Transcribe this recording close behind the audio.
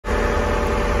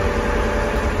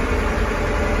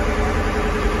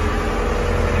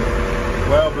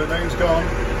gone,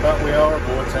 but we are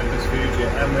aboard Tempus Fugit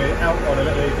and we're out on a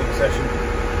little evening session.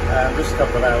 Just a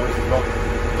couple of hours. We've got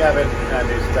Gavin and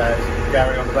his dad,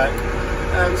 Gary, on the back.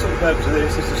 And the sort of purpose of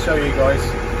this is to show you guys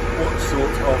what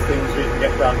sort of things we can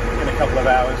get done in a couple of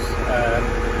hours.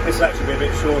 This will actually be a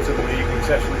bit shorter than the evening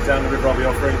sessions down the river I'll be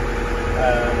offering.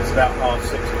 It's about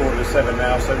 6:30, 7:15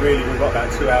 now, so really we've got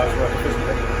about 2 hours worth of fishing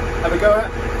to have a go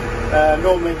at.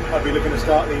 Normally I'd be looking to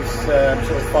start these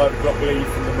sort of 5 o'clock leave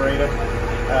from the marina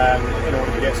in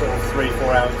order to get sort of 3-4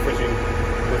 hours of fishing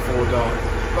before dark.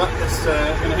 But it's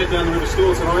going to head down the River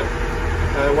Stour tonight.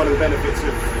 One of the benefits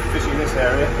of fishing this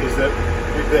area is that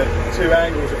with the 2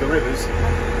 angles of the rivers,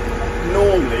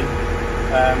 normally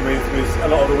with a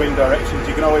lot of the wind directions,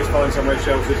 you can always find somewhere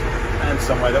sheltered and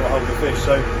somewhere that will hold the fish.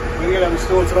 So we're going to go down the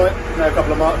Stour tonight. Now a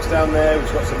couple of marks down there. We've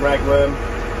got some ragworm.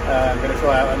 I'm going to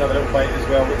try out another little bait as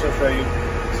well, which I'll show you.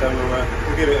 So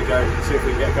we'll give it a go and see if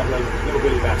we can get a couple of little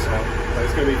billy bass out. So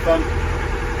it's going to be fun.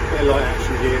 Bit of light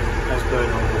action here as per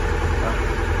normal.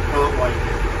 Can't wait.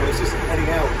 And it's just heading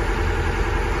out.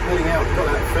 Heading out. Got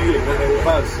that feeling, that little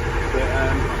buzz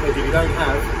that if you don't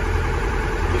have,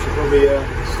 you should probably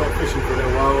stop fishing for a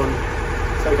little while and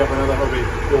take up another hobby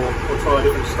or try a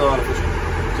different style of fishing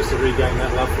just to regain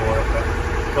that love for it. But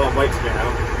can't wait to get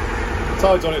out. The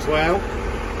tide's on its way out.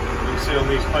 You can see on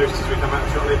these posts as we come out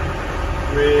shortly,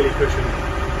 really pushing.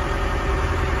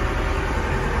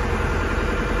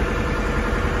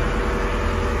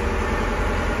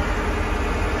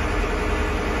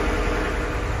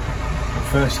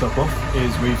 First stop off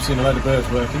is we've seen a load of birds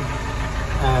working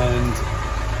and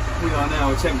we are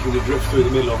now attempting to drift through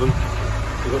the middle of them.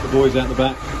 We've got the boys out the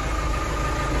back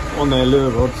on their lure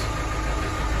rods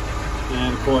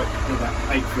and quite about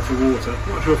 8 foot of water.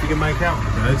 Not sure if you can make out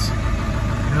the birds.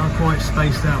 They are quite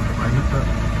spaced out at the moment, but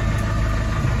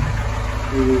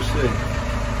we will see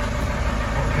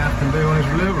what Gav can do on his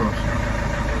lure rods.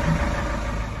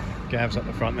 Gav's up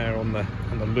the front there on the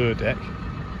lure deck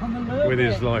with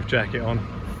his life jacket on.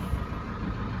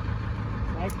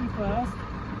 Safety first.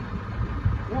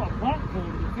 What a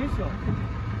platform to fish on.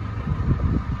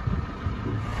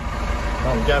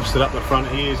 Well, Gav stood up the front.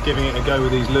 He is giving it a go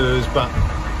with these lures, but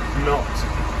not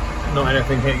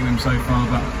anything hitting them so far.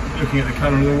 But looking at the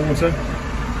colour of the water,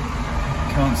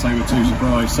 can't say we're too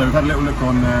surprised. So we've had a little look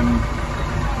on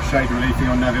shade reliefing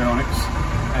on Navionics,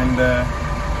 and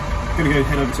going to go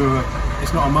head over to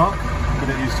it's not a mark, but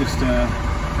it is just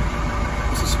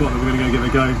it's a spot that we're going to go give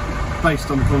a go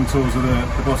based on the contours of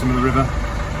the bottom of the river,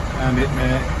 and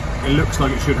it looks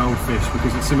like it should hold fish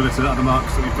because it's similar to the other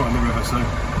marks that we've got in the river. So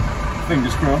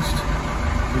fingers crossed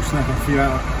we'll snap a few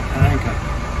out an anchor.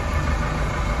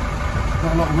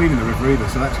 Not a lot of weed in the river either,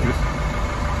 so that's good.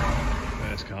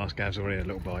 First cast, Gav's already had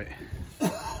a little bite.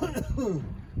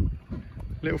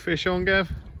 Little fish on, Gav?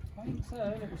 I think so,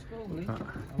 little schoolie.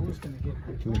 I was going to get.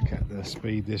 Look at the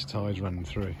speed this tide's running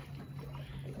through.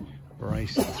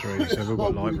 Racing through, so we've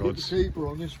got light rods. Keeper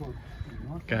on this one.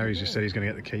 Gary's just said he's going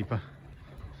to get the keeper.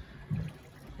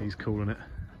 He's calling it.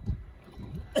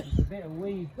 There's a bit of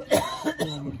weed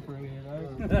storming through here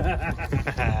though.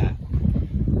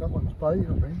 That one's bait,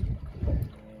 I think.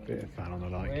 Bit of fun on the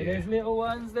light Where gear. there's little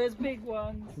ones, there's big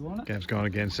ones. You want it? Gav's gone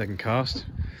again, second cast.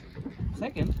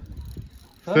 Second?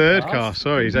 Third cast,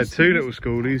 sorry, he's had 2 little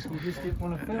schoolies You just didn't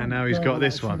want to film. and now he's got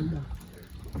this one.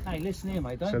 Hey, listen here,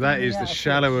 mate. Don't So that tell me is how the to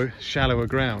fish. shallower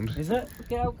ground. Is it?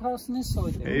 Get out casting this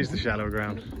side then. It is the shallower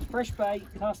ground. Fresh bait,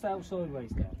 cast out sideways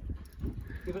down.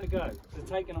 Give it a go. They're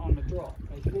taking it on the drop.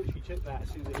 They literally took that as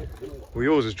soon as they hit the water. Well,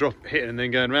 yours is hitting and then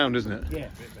going round, isn't it? Yeah. A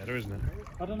bit better, isn't it?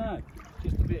 I don't know.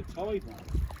 Just a bit of tide,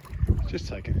 mate. Just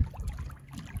taking.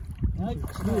 No,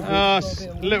 Ah,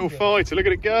 little fighter, look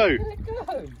at it go. Let it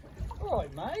go. All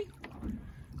right, mate.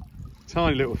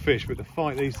 Tiny little fish, but the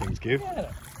fight these things give.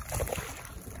 Yeah.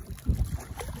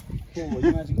 Cool, you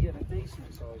imagine getting a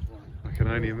decent sized one. I can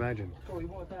only imagine. Boy,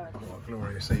 what about What a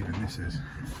glorious evening this is.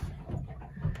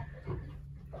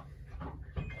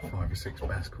 5 or 6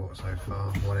 bass caught so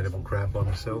far. 1 edible crab by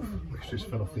myself, which just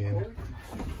fell off the end.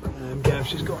 Gav's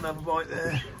just got another bite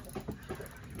there.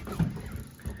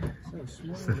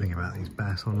 That's the thing about these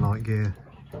bass on light gear.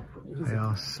 They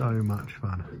are so much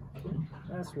fun.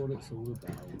 That's what it's all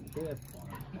about. Bit of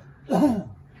fun.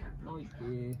 Light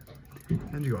gear.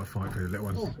 And you got to fight for the little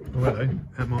ones. Oh hello,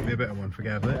 that might be a better one for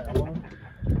Gav there.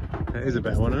 That is a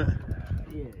better one, isn't it?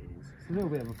 Yeah, it is. It's a little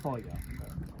bit of a fighter.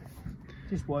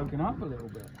 Just woken up a little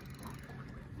bit.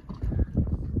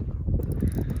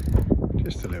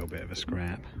 Just a little bit of a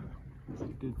scrap. That's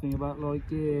the good thing about light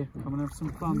gear. Come and have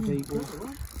some fun, people.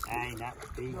 Ain't that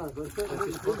big.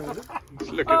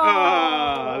 Look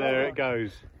at there it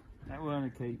goes. That weren't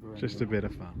a keeper. Just a bit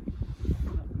of fun.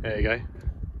 There you go.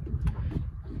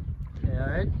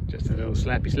 Yeah, Ed. Just a little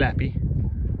slappy.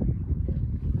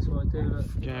 That's what I do.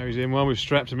 Look. Gary's in one. We've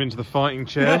strapped him into the fighting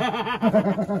chair.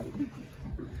 A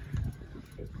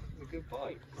good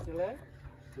bite. Still there?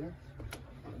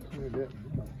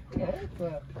 Yeah,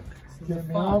 but Get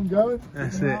my arm going.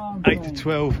 That's it. 8 to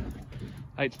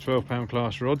 12 pound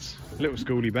class rods. Little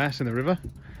schoolie bass in the river.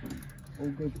 all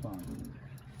good fun.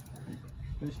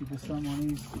 Especially for someone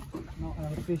who's not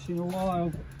had a fish in a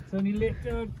while. It's only lipped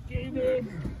up, get him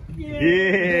in!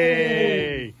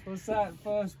 Yay! What's that,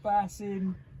 first bass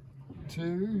in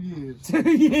 2 years. 2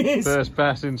 years? First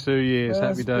bass in 2 years,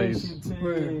 First happy days. fish in 2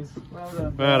 years. Well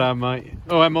done. Well done, mate.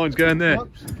 Oh, and mine's going there. Calm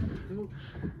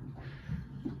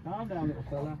down, little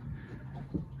fella.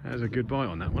 That was a good bite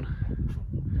on that one.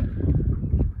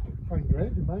 Thank you,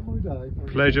 Ed. You made my day.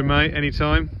 Pleasure, mate,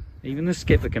 anytime. Even the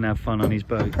skipper can have fun on his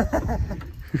boat.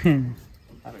 You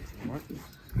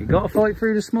got to fight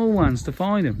through the small ones to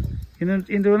find them.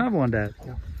 Into another one, Dad.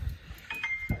 Yeah.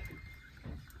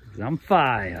 He's on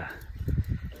fire.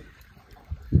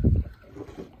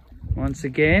 Once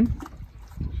again,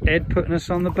 Ed putting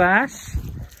us on the bass.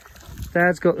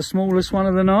 Dad's got the smallest one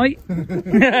of the night.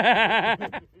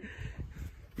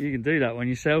 You can do that one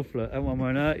yourself, look. That one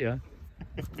won't hurt you.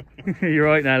 You're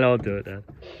right now, I'll do it, Dad.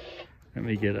 Let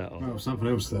me get that off. Well, something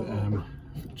else that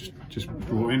just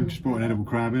brought an edible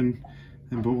crab in,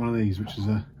 then bought one of these, which is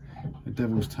a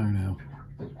devil's toenail.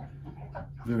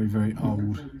 Very, very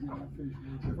old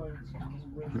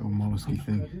little mollusky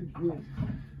thing.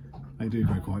 They do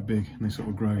grow quite big, and they sort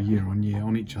of grow year on year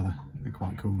on each other. They're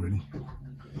quite cool, really.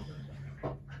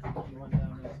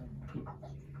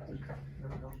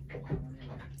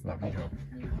 Lovely job.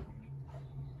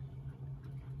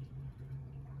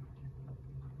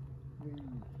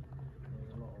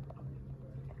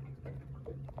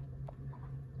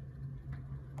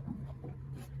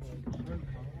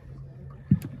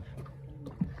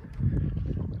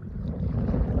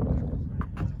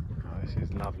 This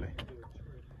is lovely.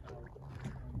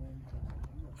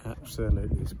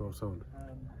 Absolutely spot on.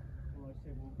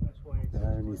 The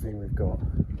only thing we've got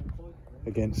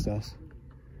against us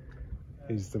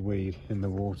is the weed in the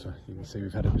water. You can see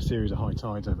we've had a series of high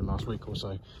tides over the last week or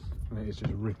so, and it is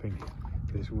just ripping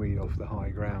this weed off the high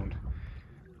ground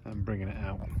and bringing it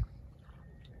out.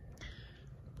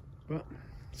 But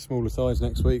smaller tides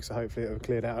next week, so hopefully it'll have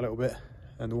cleared out a little bit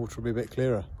and the water will be a bit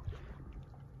clearer.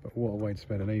 But what a way to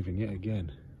spend an evening yet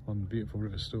again on the beautiful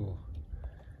River Stour.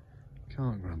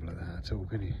 Can't grumble at that at all,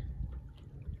 can you?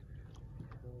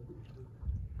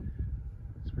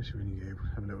 Especially when you go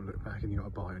have a little look back and you've got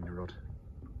a bite on your rod.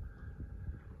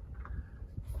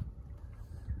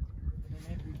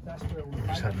 We've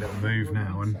just had a little move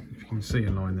now, and if you can see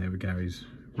a line there with Gary's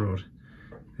rod,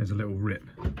 there's a little rip.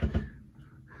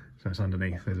 So it's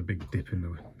underneath, there's a big dip in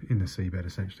the seabed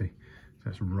essentially. So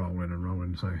it's rolling and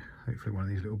rolling, so hopefully one of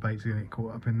these little baits are going to get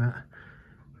caught up in that.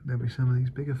 There'll be some of these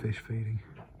bigger fish feeding.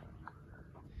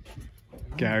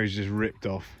 Gary's just ripped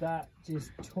off. That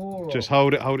just tore off. Just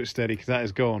hold it steady, because that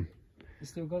is gone. You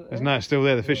still got it there? There's no, it's still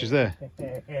there, the fish is there.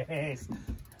 Yes.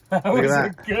 That Look was at a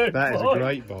that. good That is bite. a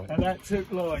great bite. And that took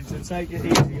line, so take it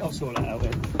easy. I'll sort it out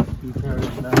then. You carry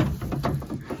it now.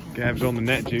 Gav's on the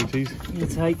net duties. You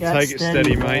take that Take it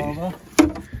steady, mate. Father.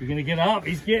 You're going to get up.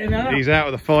 He's getting up. He's out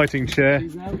of the fighting chair.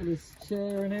 He's out of his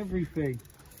chair and everything.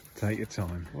 Take your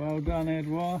time. Well done,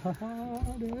 Edward.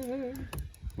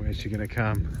 Where's she going to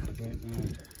come? I don't know.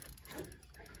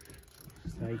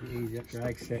 Just take it easy. That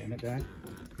drag's setting it down.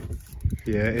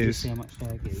 Yeah, it is. See how much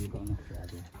drag here you've got enough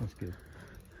drag here. That's good.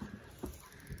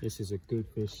 This is a good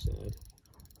fish side.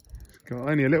 It's got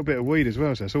only a little bit of weed as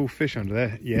well, so it's all fish under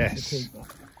there. Yes.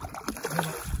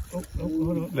 Oh,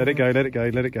 hold on. Let it go, let it go,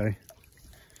 let it go.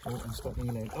 Oh, I'm stopping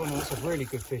your leg. Oh no, it's a really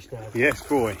good fish, Dad. Yes,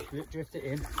 boy. Drift it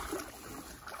in.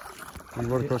 You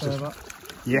rod across this. Further.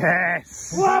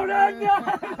 Yes! Well done,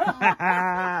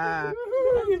 Dad!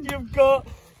 You've got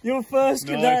your first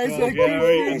Nice cadet. one,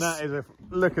 Gary, and that is a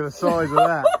look at the size of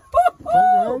that.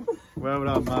 Well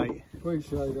done, mate.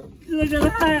 Appreciate it. Look at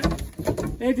that!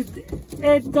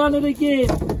 Ed done it again.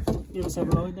 Give us a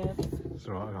line, Dad. It's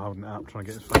alright, I'm holding it up, trying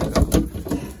to get his face up.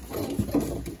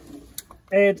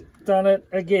 Ed done it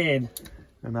again.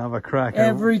 Another cracker.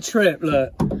 Every trip,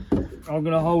 look. I'm going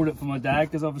to hold it for my dad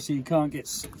because obviously you can't get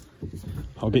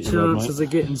I'll get your rod, chances mate.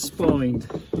 of getting spined.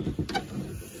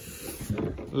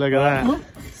 Look at that.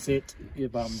 Sit your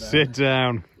bum down. Sit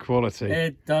down. Quality.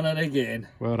 Ed done it again.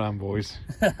 Well done, boys.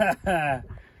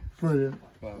 Brilliant.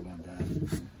 Well done, Dad.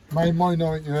 Made my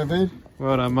night, you have, Ed.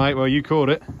 Well done, mate. Well, you caught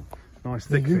it. Nice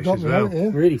thick You fish got as me well. out here.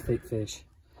 Really thick fish.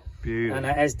 Beautiful. And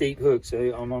it has deep hooks, so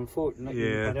I'm unfortunately,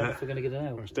 Yeah, I don't know if we're going to get it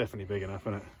out. It's definitely big enough,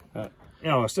 isn't it?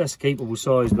 Yeah, that's a keepable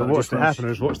size. But what's to happen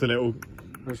is watch the little...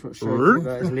 That's what showed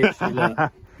that is literally like,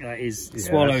 that is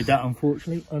swallowed that,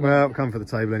 unfortunately. Well, it'll come for the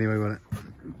table anyway, won't it?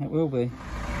 It will be.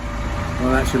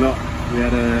 Well, that's your lot. We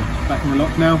had a back in the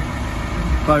lock now.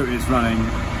 Boat is running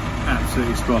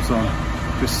absolutely spot on.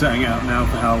 Just setting out now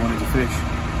for how I wanted to fish,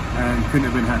 and couldn't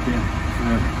have been happier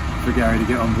for Gary to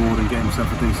get on board and get himself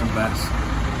a decent bass.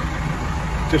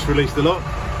 Just released the lock.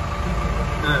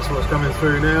 That's what's coming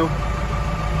through now.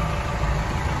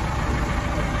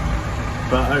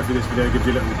 But hopefully this video gives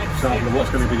you a little sample of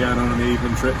what's going to be going on the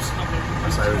evening trips.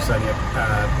 So it's only a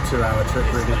 2-hour trip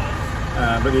really.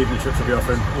 But the evening trips we'll be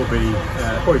offering will be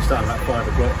probably starting at 5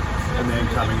 o'clock and then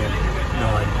coming in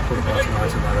 9, 9:15,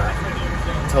 something like that.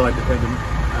 Tide dependent.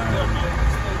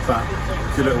 But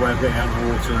it's a little way of getting out of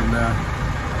the water and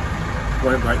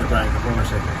won't break the bank, I promise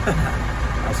you.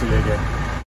 I'll see you again.